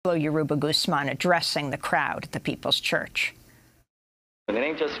Yoruba Guzman addressing the crowd at the People's Church. It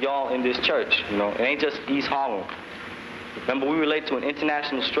ain't just y'all in this church, you know. It ain't just East Harlem. Remember, we relate to an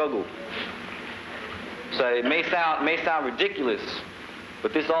international struggle. So it may sound ridiculous,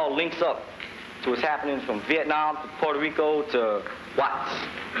 but this all links up to what's happening from Vietnam to Puerto Rico to Watts.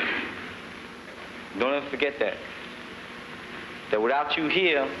 Don't ever forget that. That without you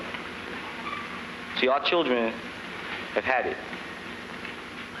here, see, our children have had it.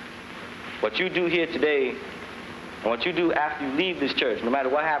 What you do here today, and what you do after you leave this church, no matter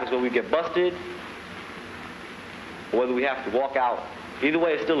what happens, whether we get busted, or whether we have to walk out, either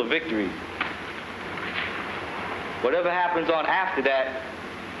way, it's still a victory. Whatever happens on after that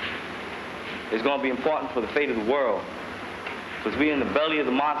is going to be important for the fate of the world, because we're in the belly of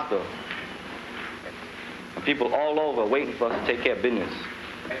the monster, and people all over are waiting for us to take care of business.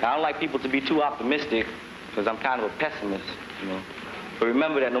 Now, I don't like people to be too optimistic, because I'm kind of a pessimist, you know. But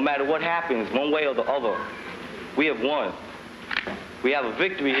remember that no matter what happens, one way or the other, we have won. We have a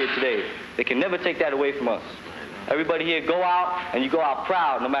victory here today. They can never take that away from us. Everybody here, go out, and you go out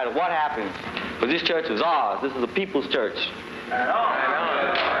proud no matter what happens. Because this church is ours. This is a people's church. All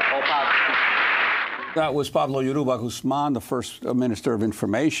power. That was Pablo Yoruba Guzman, the first Minister of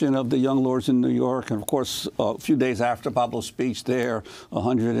Information of the Young Lords in New York. And, of course, a few days after Pablo's speech there,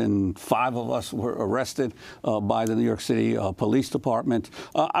 105 of us were arrested by the New York City Police Department.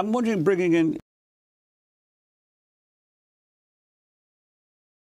 I'm wondering, bringing in